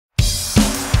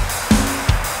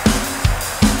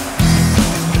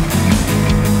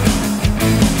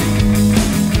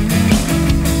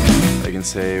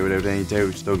say without any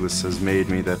doubt Douglas has made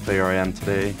me the player I am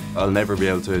today. I'll never be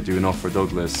able to do enough for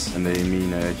Douglas, and they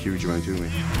mean a huge amount to me.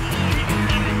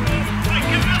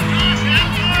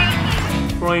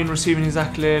 Brian receiving his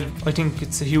accolade, I think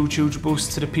it's a huge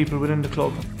boost to the people within the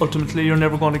club. Ultimately, you're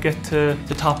never going to get to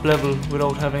the top level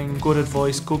without having good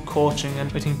advice, good coaching,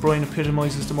 and I think Brian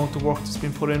epitomises the amount of work that's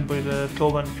been put in by the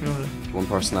club and the community. One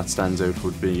person that stands out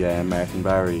would be Martin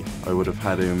Barry. I would have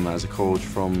had him as a coach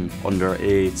from under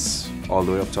 8s all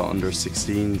the way up to under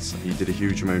 16s. He did a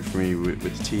huge amount for me with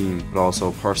the team, but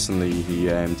also personally he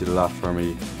did a lot for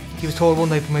me. He was told one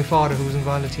night by my father, who was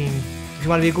involved in the team, if you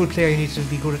want to be a good player you need to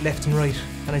be good at left and right.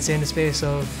 And I'd say in the space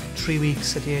of 3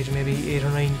 weeks at the age of maybe 8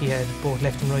 or 9 he had both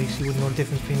left and right. He wouldn't know the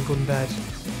difference between good and bad.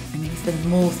 And he spent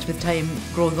most of his time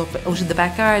growing up out in the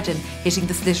back garden hitting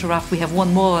the slitter off. We have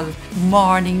one wall,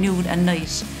 morning, noon and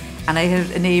night. And I had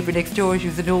a neighbour next door,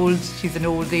 she's an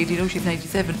old lady, you know, she's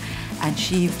 97, and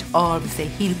she used to always say,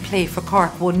 he'll play for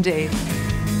Cork one day.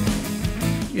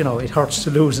 You know, it hurts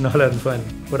to lose and all that fun.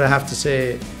 But I have to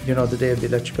say, you know, the day of the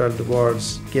Electric Girl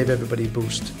Awards gave everybody a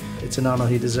boost. It's an honour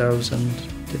he deserves, and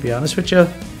to be honest with you,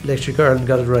 Electric Girl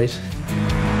got it right.